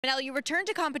Manel, you returned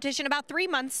to competition about 3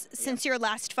 months since your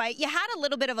last fight. You had a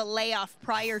little bit of a layoff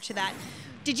prior to that.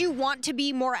 Did you want to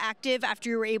be more active after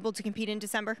you were able to compete in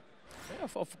December? Yeah,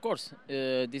 of course.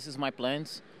 This is my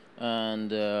plans,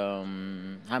 and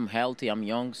I'm healthy, I'm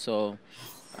young, so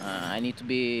I need to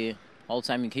be all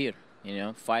time here,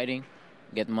 fighting,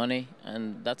 get money,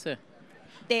 and that's it.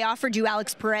 They offered you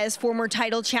Alex Perez, former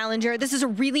title challenger. This is a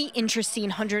really interesting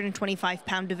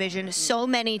 125-pound division. So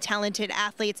many talented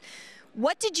athletes.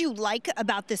 What did you like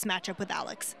about this matchup with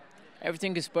Alex?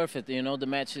 Everything is perfect. The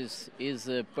match is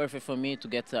perfect for me to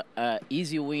get an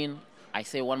easy win. I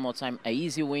say one more time, an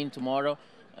easy win tomorrow.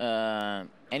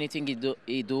 Anything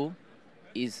he do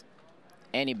is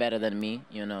any better than me.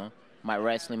 My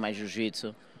wrestling, my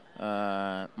jiu-jitsu,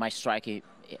 my striking.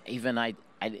 Even I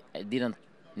didn't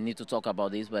need to talk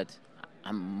about this, but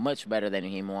I'm much better than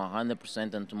him,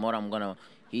 100%. And tomorrow I'm gonna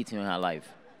hit him alive.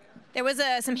 There was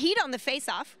some heat on the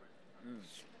face-off.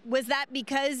 Was that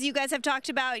because you guys have talked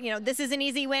about, this is an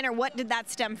easy win, or what did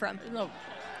that stem from?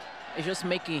 It's just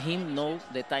making him know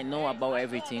that I know about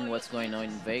everything, what's going on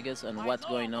in Vegas and what's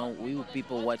going on with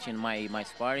people watching my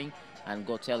sparring, and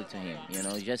go tell it to him.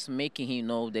 Just making him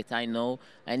know that I know,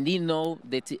 and he know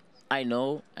that I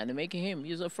know, and making him,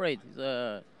 he's afraid.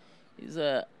 He's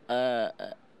a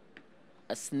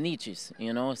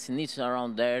snitches, snitch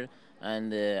around there,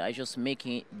 and I just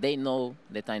making they know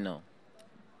that I know.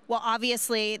 Well,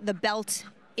 obviously, the belt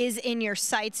is in your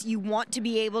sights. You want to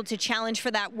be able to challenge for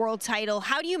that world title.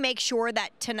 How do you make sure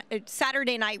that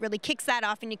Saturday night really kicks that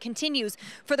off and it continues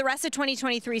for the rest of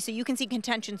 2023 so you can see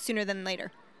contention sooner than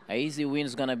later? An easy win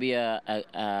is going to be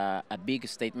a big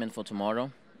statement for tomorrow.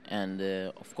 And,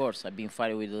 of course, I've been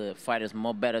fighting with fighters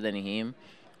more better than him.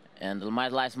 And my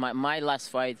last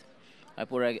fight, I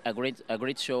put a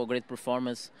great show, a great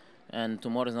performance. And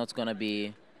tomorrow is not going to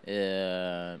be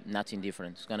nothing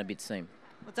different. It's going to be the same.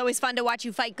 Well, it's always fun to watch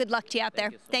you fight. Good luck to you out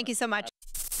there. Thank you so much.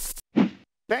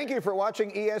 Thank you for watching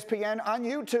ESPN on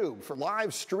YouTube. For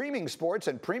live streaming sports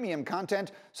and premium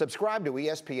content, subscribe to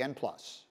ESPN+.